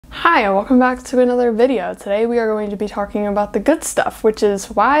Hi, and welcome back to another video. Today we are going to be talking about the good stuff, which is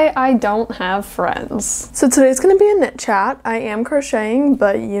why I don't have friends. So today's going to be a knit chat. I am crocheting,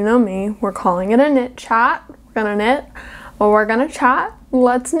 but you know me, we're calling it a knit chat. We're gonna knit, or we're gonna chat.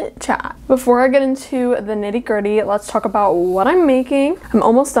 Let's knit chat. Before I get into the nitty-gritty, let's talk about what I'm making. I'm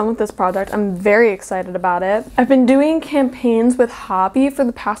almost done with this project. I'm very excited about it. I've been doing campaigns with Hobby for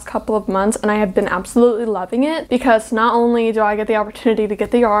the past couple of months, and I have been absolutely loving it because not only do I get the opportunity to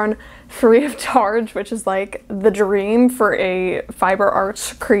get the yarn free of charge, which is like the dream for a fiber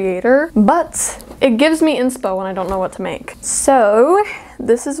arts creator, but it gives me inspo when I don't know what to make. So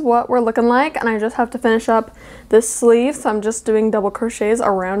this is what we're looking like, and I just have to finish up this sleeve, so I'm just doing double crochets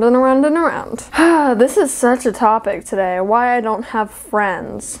around and around and around. This is such a topic today, why I don't have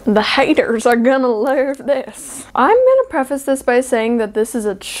friends. The haters are gonna love this. I'm gonna preface this by saying that this is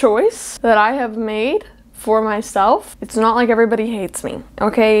a choice that I have made for myself. It's not like everybody hates me,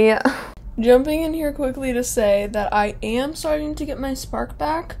 okay? Jumping in here quickly to say that I am starting to get my spark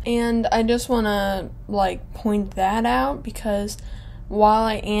back, and I just want to like point that out because while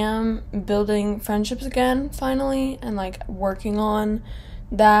I am building friendships again finally and like working on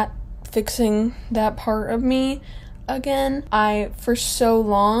that, fixing that part of me again, I for so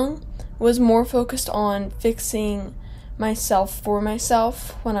long was more focused on fixing myself for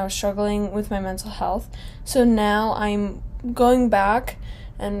myself when I was struggling with my mental health. So now I'm going back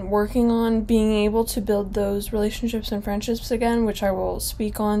and working on being able to build those relationships and friendships again, which I will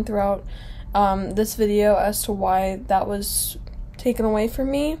speak on throughout this video as to why that was taken away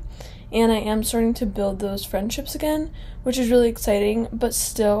from me. And I am starting to build those friendships again, which is really exciting, but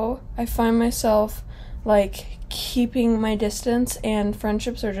still I find myself like keeping my distance, and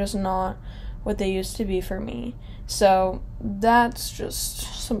friendships are just not what they used to be for me. So that's just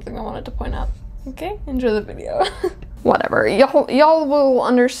something I wanted to point out. Okay, enjoy the video. Whatever, y'all will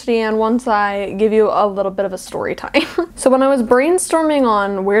understand once I give you a little bit of a story time. So when I was brainstorming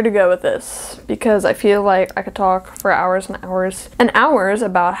on where to go with this, because I feel like I could talk for hours and hours and hours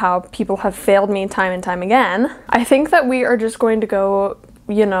about how people have failed me time and time again, I think that we are just going to go,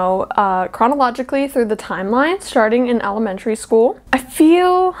 you know, chronologically through the timeline, starting in elementary school. I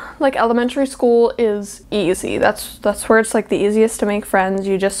feel like elementary school is easy. That's where it's like the easiest to make friends.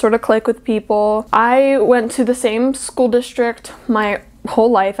 You just sort of click with people. I went to the same school district my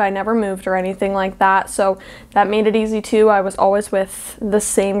whole life. I never moved or anything like that, so that made it easy too. I was always with the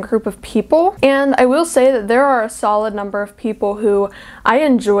same group of people, and I will say that there are a solid number of people who I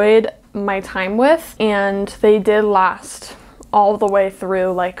enjoyed my time with, and they did last all the way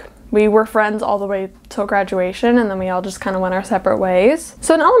through. Like, we were friends all the way till graduation, and then we all just kind of went our separate ways.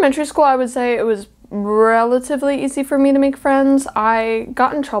 So in elementary school, I would say it was relatively easy for me to make friends. I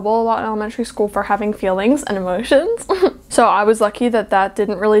got in trouble a lot in elementary school for having feelings and emotions. So I was lucky that that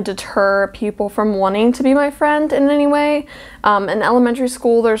didn't really deter people from wanting to be my friend in any way. In elementary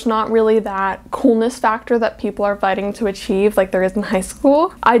school, there's not really that coolness factor that people are fighting to achieve like there is in high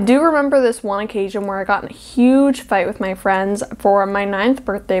school. I do remember this one occasion where I got in a huge fight with my friends for my 9th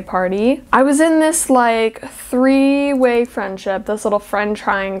birthday party. I was in this like three-way friendship, this little friend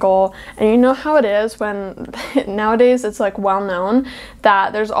triangle, and you know how it is when nowadays it's like well known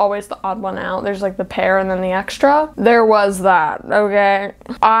that there's always the odd one out. There's like the pair and then the extra. There was that, okay?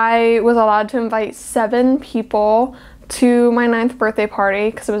 I was allowed to invite 7 people to my 9th birthday party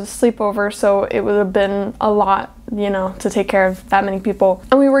because it was a sleepover, so it would have been a lot, you know, to take care of that many people.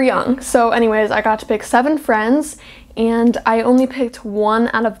 And we were young. So anyways, I got to pick 7 friends, and I only picked 1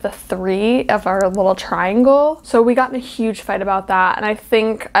 out of the 3 of our little triangle. So we got in a huge fight about that, and I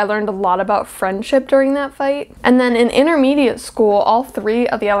think I learned a lot about friendship during that fight. And then in intermediate school, all 3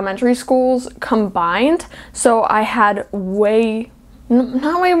 of the elementary schools combined, so I had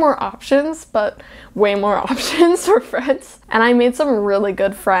not way more options, but way more options for friends. And I made some really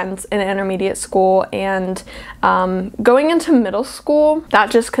good friends in intermediate school, and going into middle school,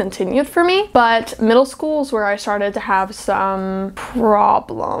 that just continued for me. But middle school is where I started to have some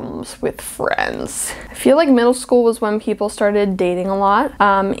problems with friends. I feel like middle school was when people started dating a lot,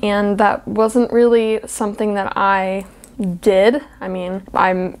 and that wasn't really something that I did. I mean,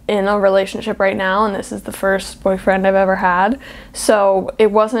 I'm in a relationship right now, and this is the first boyfriend I've ever had, so it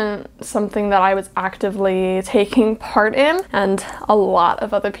wasn't something that I was actively taking part in, and a lot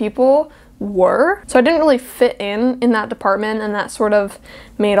of other people were. So I didn't really fit in that department, and that sort of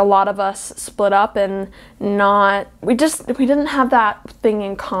made a lot of us split up and we didn't have that thing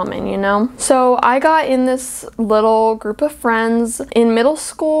in common, you know? So I got in this little group of friends. In middle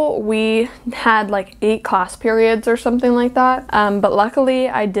school, we had like 8 class periods or something like that. But luckily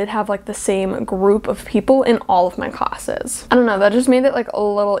I did have like the same group of people in all of my classes. I don't know, that just made it like a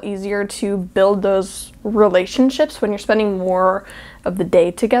little easier to build those relationships when you're spending more of the day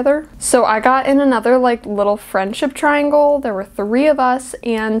together. So I got in another like little friendship triangle. There were 3 of us,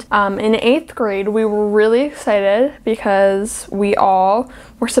 and in 8th grade we were really excited because we all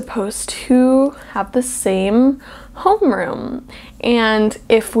were supposed to have the same homeroom, and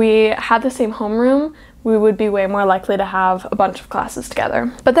if we had the same homeroom we would be way more likely to have a bunch of classes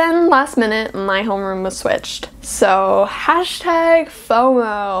together. But then last minute, my homeroom was switched. So hashtag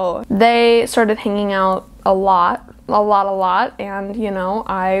FOMO. They started hanging out a lot, and you know,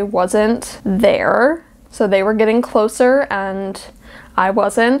 I wasn't there. So they were getting closer and I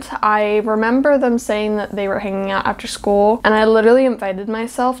wasn't. I remember them saying that they were hanging out after school, and I literally invited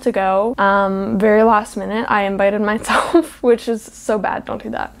myself to go. Very last minute, I invited myself, which is so bad, don't do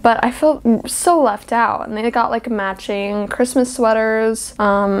that. But I felt so left out, and they got like matching Christmas sweaters,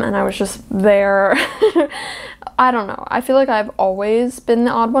 and I was just there. I don't know. I feel like I've always been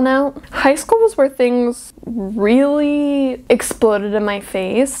the odd one out. High school was where things really exploded in my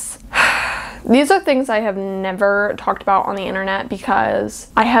face. These are things I have never talked about on the internet because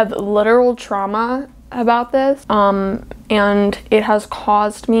I have literal trauma about this, and it has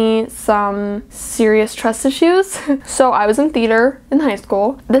caused me some serious trust issues. So I was in theater in high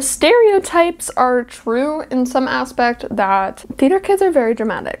school. The stereotypes are true in some aspect that theater kids are very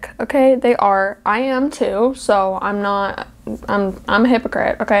dramatic, okay? They are. I am too, so I'm a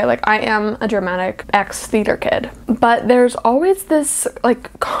hypocrite, okay? Like, I am a dramatic ex-theater kid. But there's always this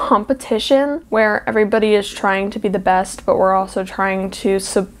like competition where everybody is trying to be the best, but we're also trying to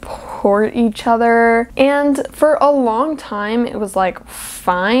support each other. And for a long time it was like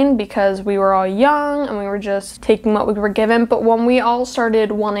fine because we were all young and we were just taking what we were given. But when we all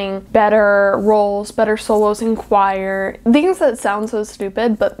started wanting better roles, better solos in choir, things that sound so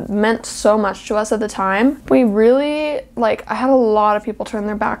stupid but meant so much to us at the time, we really, like, I had a lot of people turn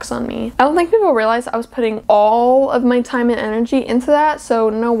their backs on me. I don't think people realized I was putting all of my time and energy into that,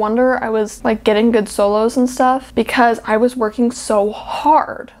 so no wonder I was like getting good solos and stuff because I was working so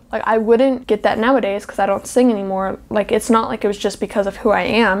hard. Like, I wouldn't get that nowadays because I don't sing anymore. Like, it's not like it was just because of who I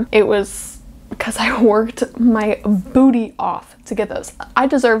am. It was because I worked my booty off to get those. I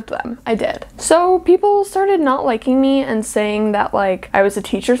deserved them. I did. So people started not liking me and saying that like I was a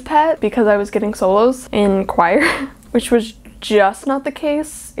teacher's pet because I was getting solos in choir, which was just not the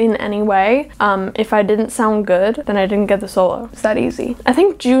case in any way. If I didn't sound good, then I didn't get the solo. It's that easy. I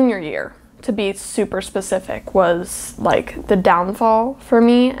think junior year, to be super specific, was like the downfall for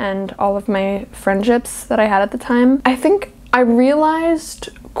me and all of my friendships that I had at the time. I think I realized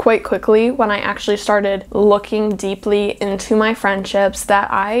quite quickly when I actually started looking deeply into my friendships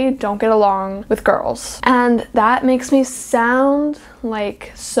that I don't get along with girls. And that makes me sound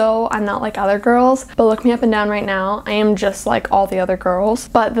like I'm not like other girls, but look me up and down right now. I am just like all the other girls.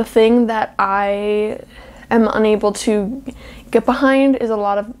 But the thing that I am unable to get behind is a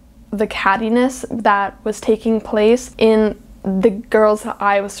lot of the cattiness that was taking place in the girls that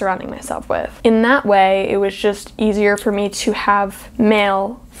I was surrounding myself with. In that way, it was just easier for me to have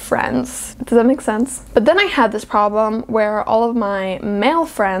male friends. Does that make sense? But then I had this problem where all of my male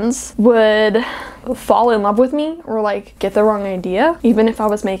friends would fall in love with me or like get the wrong idea. Even if I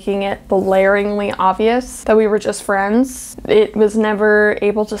was making it blaringly obvious that we were just friends, it was never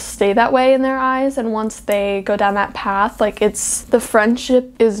able to stay that way in their eyes. And once they go down that path, like the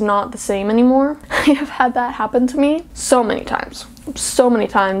friendship is not the same anymore. I have had that happen to me so many times,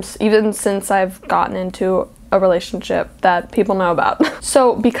 even since I've gotten into a relationship that people know about.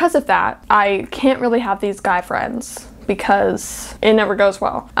 So because of that, I can't really have these guy friends because it never goes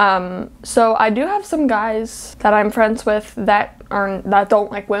well. So I do have some guys that I'm friends with that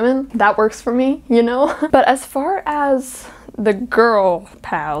don't like women. That works for me, you know? But as far as the girl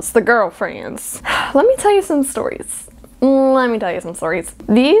pals, the girlfriends, let me tell you some stories.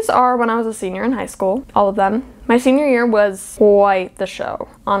 These are when I was a senior in high school, all of them. My senior year was quite the show.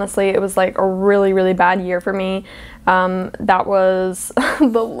 Honestly, it was like a really, really bad year for me. That was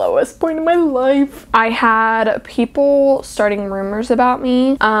the lowest point in my life. I had people starting rumors about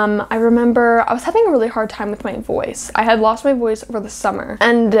me. I remember I was having a really hard time with my voice. I had lost my voice over the summer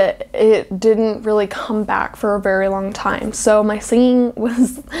and it didn't really come back for a very long time. So my singing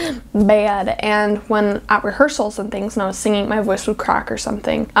was bad, and when at rehearsals and things and I was singing, my voice would crack or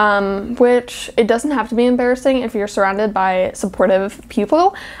something, which it doesn't have to be embarrassing if you're surrounded by supportive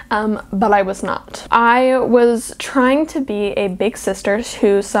people, but I was not. I was trying to be a big sister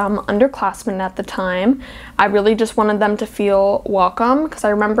to some underclassmen at the time. I really just wanted them to feel welcome, because I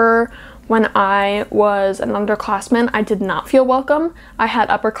remember when I was an underclassman, I did not feel welcome. I had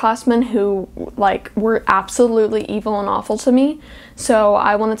upperclassmen who were absolutely evil and awful to me, so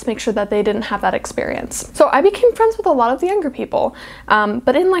I wanted to make sure that they didn't have that experience. So I became friends with a lot of the younger people,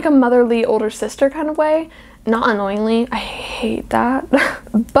 but in like a motherly older sister kind of way. Not annoyingly, I hate that.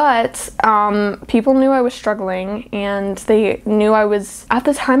 But people knew I was struggling, and they knew I was, at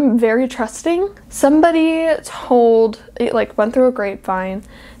the time, very trusting. Somebody went through a grapevine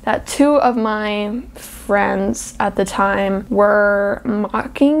that 2 of my friends at the time were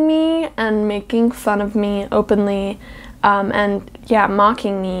mocking me and making fun of me openly,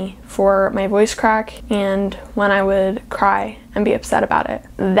 mocking me for my voice crack and when I would cry and be upset about it.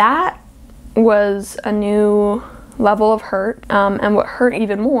 That was a new level of hurt, and what hurt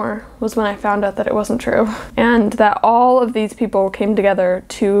even more was when I found out that it wasn't true, and that all of these people came together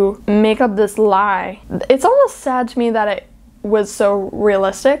to make up this lie. It's almost sad to me that it was so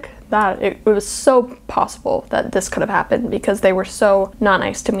realistic, that it was so possible that this could have happened, because they were so not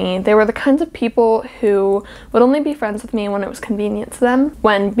nice to me. They were the kinds of people who would only be friends with me when it was convenient to them,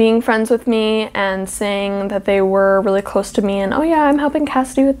 when being friends with me and saying that they were really close to me and, oh yeah, I'm helping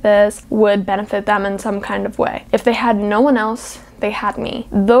Cassidy with this, would benefit them in some kind of way. If they had no one else, they had me.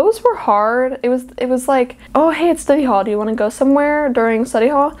 Those were hard. It was like, oh hey, it's study hall, do you want to go somewhere during study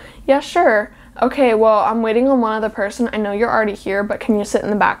hall? Yeah, sure. Okay, well, I'm waiting on one other person. I know you're already here, but can you sit in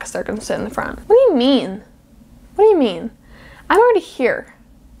the back because they're going to sit in the front? What do you mean? What do you mean? I'm already here.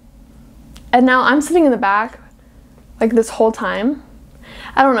 And now I'm sitting in the back, like, this whole time.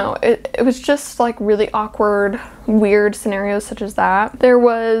 I don't know. It was just, like, really awkward, weird scenarios such as that. There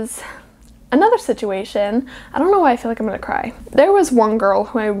was another situation. I don't know why I feel like I'm going to cry. There was one girl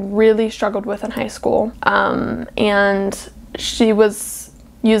who I really struggled with in high school, and she was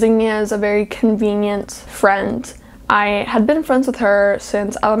using me as a very convenient friend. I had been friends with her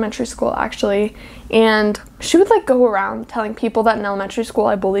since elementary school, actually, and she would go around telling people that in elementary school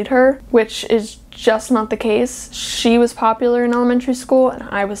I bullied her, which is just not the case. She was popular in elementary school and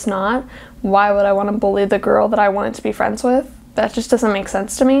I was not. Why would I want to bully the girl that I wanted to be friends with? That just doesn't make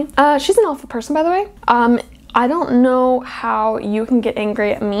sense to me. She's an awful person, by the way. I don't know how you can get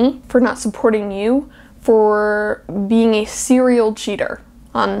angry at me for not supporting you for being a serial cheater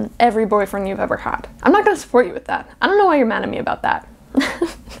on every boyfriend you've ever had. I'm not gonna support you with that. I don't know why you're mad at me about that.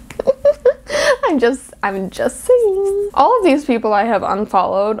 I'm just saying. All of these people I have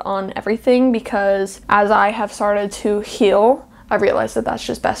unfollowed on everything, because as I have started to heal, I realized that that's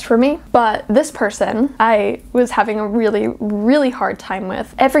just best for me. But this person I was having a really, really hard time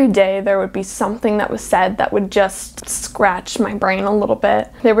with. Every day there would be something that was said that would just scratch my brain a little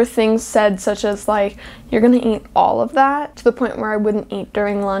bit. There were things said such as like, you're gonna eat all of that, to the point where I wouldn't eat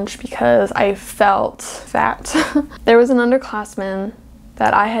during lunch because I felt fat. There was an underclassman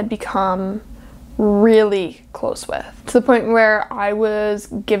that I had become really close with, to the point where I was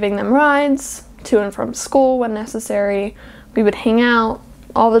giving them rides to and from school when necessary. We would hang out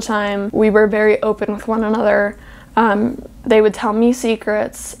all the time. We were very open with one another. They would tell me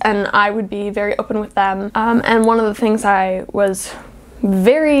secrets and I would be very open with them. And one of the things I was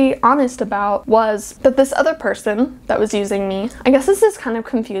very honest about was that this other person that was using me, I guess this is kind of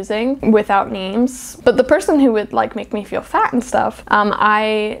confusing without names, but the person who would make me feel fat and stuff,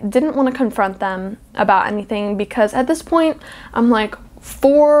 I didn't want to confront them about anything, because at this point I'm like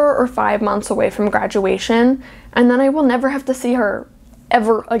 4 or 5 months away from graduation, and then I will never have to see her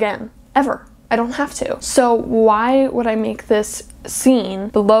ever again. Ever. I don't have to. So why would I make this scene,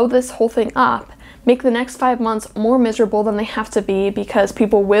 blow this whole thing up, make the next 5 months more miserable than they have to be, because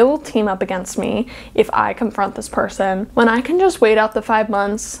people will team up against me if I confront this person, when I can just wait out the 5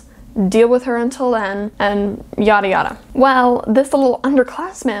 months, deal with her until then, and yada yada. Well, this little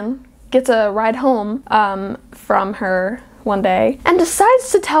underclassman gets a ride home from her one day and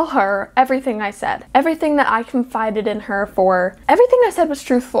decides to tell her everything I said. Everything that I confided in her for. Everything I said was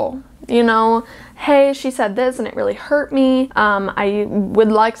truthful. You know, hey, she said this and it really hurt me. I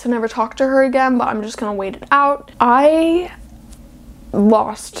would like to never talk to her again, but I'm just gonna wait it out. I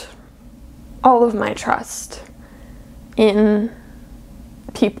lost all of my trust in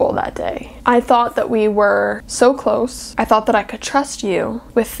people that day. I thought that we were so close. I thought that I could trust you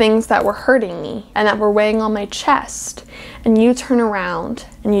with things that were hurting me and that were weighing on my chest, and you turn around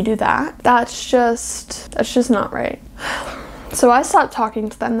and you do that. That's just not right. So I stopped talking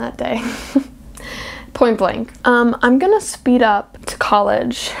to them that day. Point blank. I'm gonna speed up to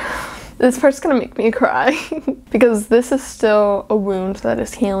college. This part's gonna make me cry because this is still a wound that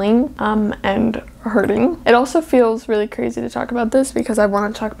is healing and hurting. It also feels really crazy to talk about this because I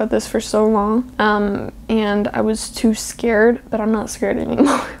want to talk about this for so long, and I was too scared, but I'm not scared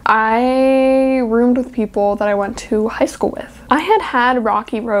anymore. I roomed with people that I went to high school with. I had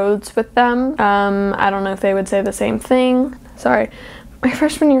rocky roads with them. I don't know if they would say the same thing. Sorry. My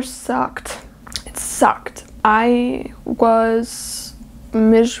freshman year sucked. It sucked. I was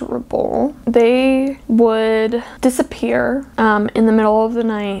miserable. They would disappear in the middle of the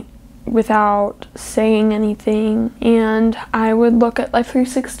night without saying anything, and I would look at Life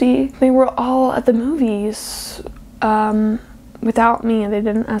 360. They were all at the movies without me. They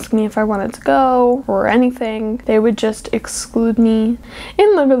didn't ask me if I wanted to go or anything. They would just exclude me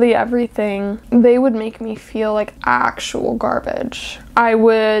in literally everything. They would make me feel like actual garbage. I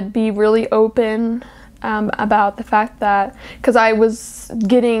would be really open about the fact that, because I was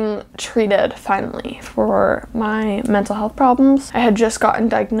getting treated finally for my mental health problems. I had just gotten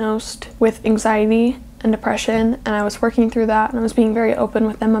diagnosed with anxiety and depression, and I was working through that, and I was being very open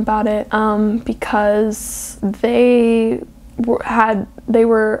with them about it because they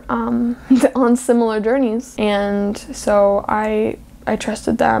were on similar journeys, and so I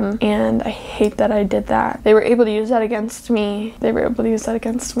trusted them, and I hate that I did that. They were able to use that against me.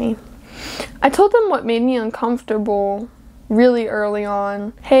 I told them what made me uncomfortable really early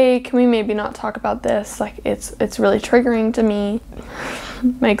on. Hey, can we maybe not talk about this? Like, it's really triggering to me.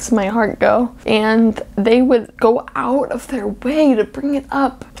 Makes my heart go. And they would go out of their way to bring it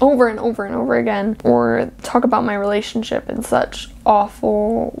up over and over and over again, or talk about my relationship in such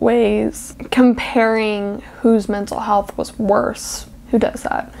awful ways, comparing whose mental health was worse. Who does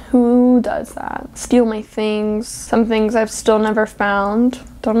that? Who does that? Steal my things. Some things I've still never found.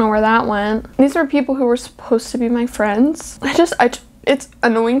 Don't know where that went. These are people who were supposed to be my friends. It's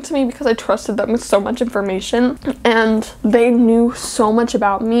annoying to me because I trusted them with so much information, and they knew so much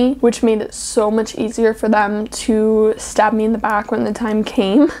about me, which made it so much easier for them to stab me in the back when the time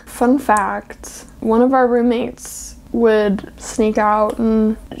came. Fun fact, one of our roommates would sneak out,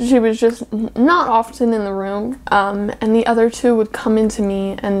 and she was just not often in the room, and the other two would come into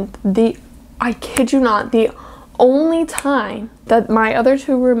me, and I kid you not, the only time that my other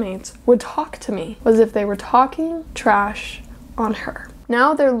two roommates would talk to me was if they were talking trash on her.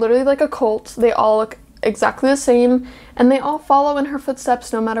 Now they're literally like a cult. They all look exactly the same, and they all follow in her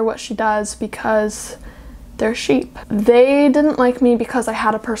footsteps no matter what she does because they're sheep. They didn't like me because I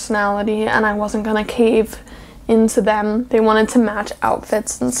had a personality and I wasn't gonna cave into them. They wanted to match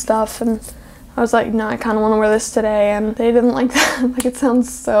outfits and stuff, and I was like, no, I kind of want to wear this today, and they didn't like that. Like, it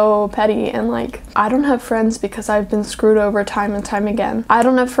sounds so petty, and like, I don't have friends because I've been screwed over time and time again. I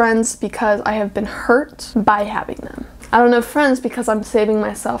don't have friends because I have been hurt by having them. I don't have friends because I'm saving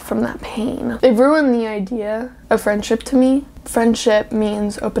myself from that pain. They've ruined the idea of friendship to me. Friendship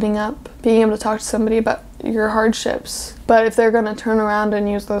means opening up, being able to talk to somebody about your hardships. But if they're gonna turn around and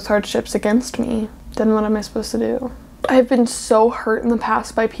use those hardships against me, then what am I supposed to do? I've been so hurt in the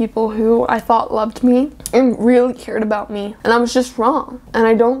past by people who I thought loved me and really cared about me, and I was just wrong. And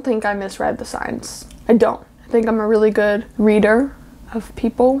I don't think I misread the signs. I don't. I think I'm a really good reader of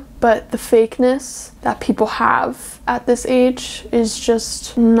people, but the fakeness that people have at this age is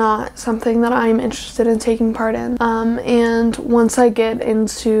just not something that I'm interested in taking part in. And once I get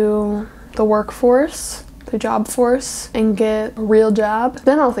into the workforce, the job force, and get a real job,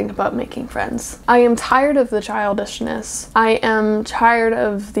 then I'll think about making friends. I am tired of the childishness. I am tired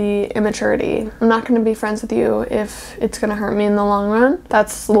of the immaturity. I'm not going to be friends with you if it's going to hurt me in the long run.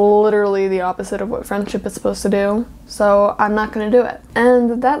 That's literally the opposite of what friendship is supposed to do. So I'm not going to do it.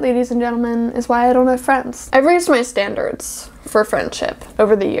 And that, ladies and gentlemen, is why I don't have friends. I've raised my standards for friendship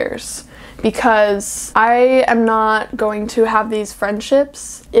over the years, because I am not going to have these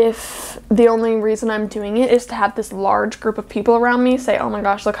friendships if the only reason I'm doing it is to have this large group of people around me say, oh my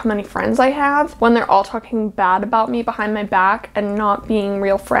gosh, look how many friends I have, when they're all talking bad about me behind my back and not being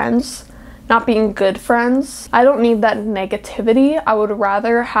real friends, not being good friends. I don't need that negativity. I would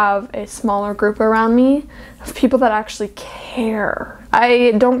rather have a smaller group around me of people that actually care.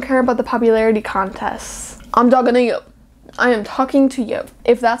 I don't care about the popularity contests. I'm talking to you. I am talking to you.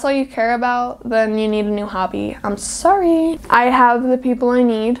 If that's all you care about, then you need a new hobby. I'm sorry. I have the people I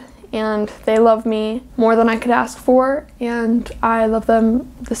need and they love me more than I could ask for, and I love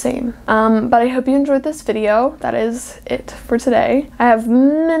them the same. But I hope you enjoyed this video. That is it for today. I have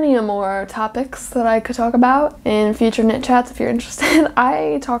many more topics that I could talk about in future knit chats if you're interested.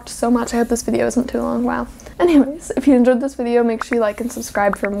 I talked so much. I hope this video isn't too long. Wow. Anyways, if you enjoyed this video, make sure you like and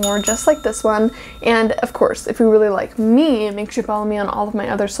subscribe for more just like this one. And of course, if you really like me, make sure you follow me on all of my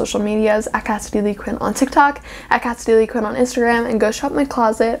other social medias at Cassidy Lee Quinn on TikTok, at Cassidy Lee Quinn on Instagram, and go shop my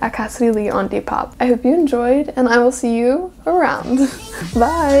closet at Cassidy Lee on Depop. I hope you enjoyed, and I will see you around.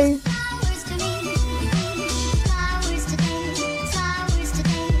 Bye!